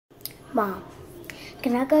Mom,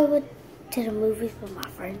 can I go to the movies with my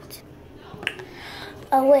friends?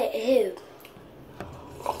 Oh wait,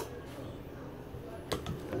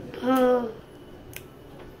 who?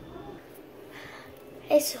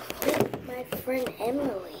 It's with my friend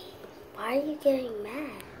Emily. Why are you getting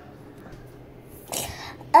mad?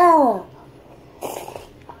 Oh.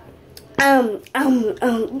 Who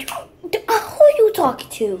are you talking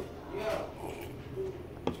to?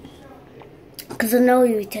 Because I know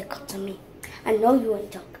you talking to me. I know you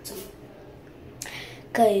ain't talking to me.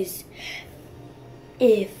 Because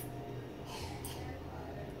if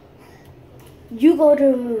you go to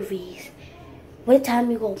the movies, what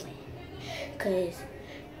time you going? Because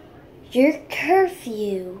your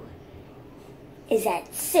curfew is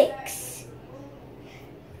at 6.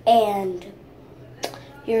 And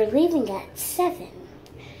you're leaving at 7.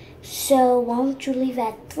 So why don't you leave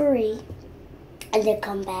at 3 and then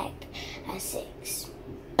come back at 6?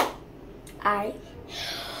 Alright?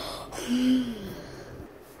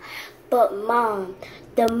 But Mom,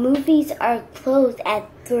 the movies are closed at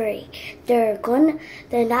 3. They're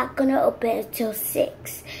not gonna open until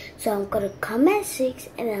 6. So I'm gonna come at 6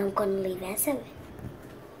 and then I'm gonna leave at 7.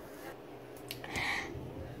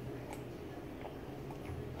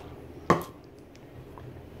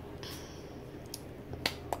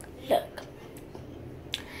 Look.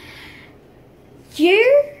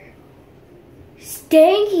 You're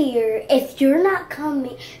staying here if you're not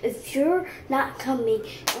coming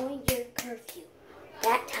on your curfew.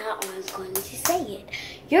 That's how I'm going to say it.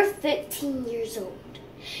 You're 15 years old.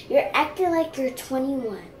 You're acting like you're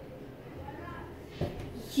 21.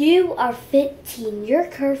 You are 15. Your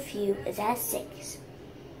curfew is at 6.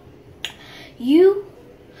 You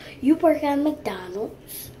work at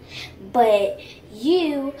McDonald's, but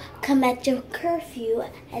you come at your curfew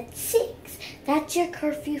at 6. That's your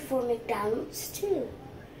curfew for McDonald's too.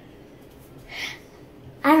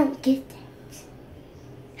 I don't get that.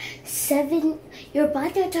 7, you're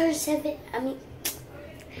about to turn 16.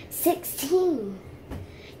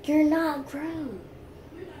 You're not grown.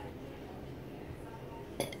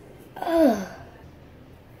 Ugh.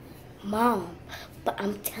 Mom, but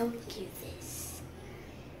I'm telling you this.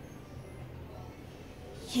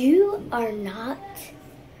 You are not,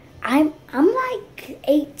 I'm like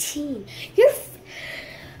 18. You're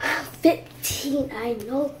 15, I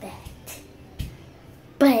know that.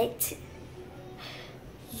 But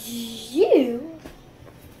you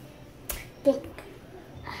think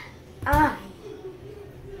I'm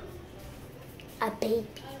a baby.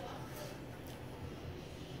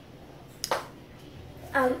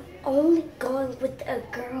 I'm only going with a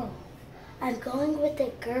girl. I'm going with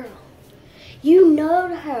a girl. You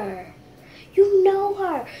know her. You know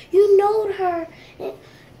her. You know her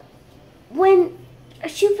when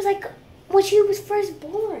she was first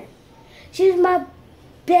born. She was my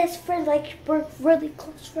best friend, like we're really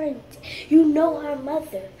close friends. You know her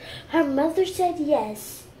mother. Her mother said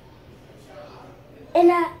yes.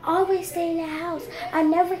 And I always stay in the house. I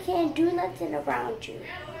never can do nothing around you.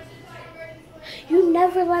 You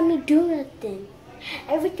never let me do nothing.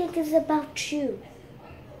 Everything is about you.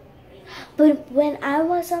 But when I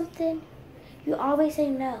want something, you always say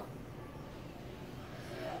no.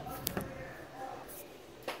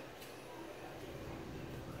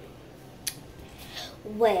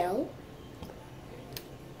 Well,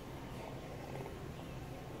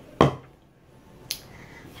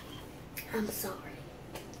 I'm sorry.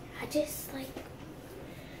 I just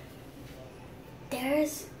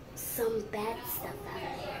there's some bad stuff out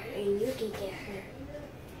there and you can get hurt.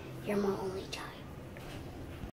 You're my only child.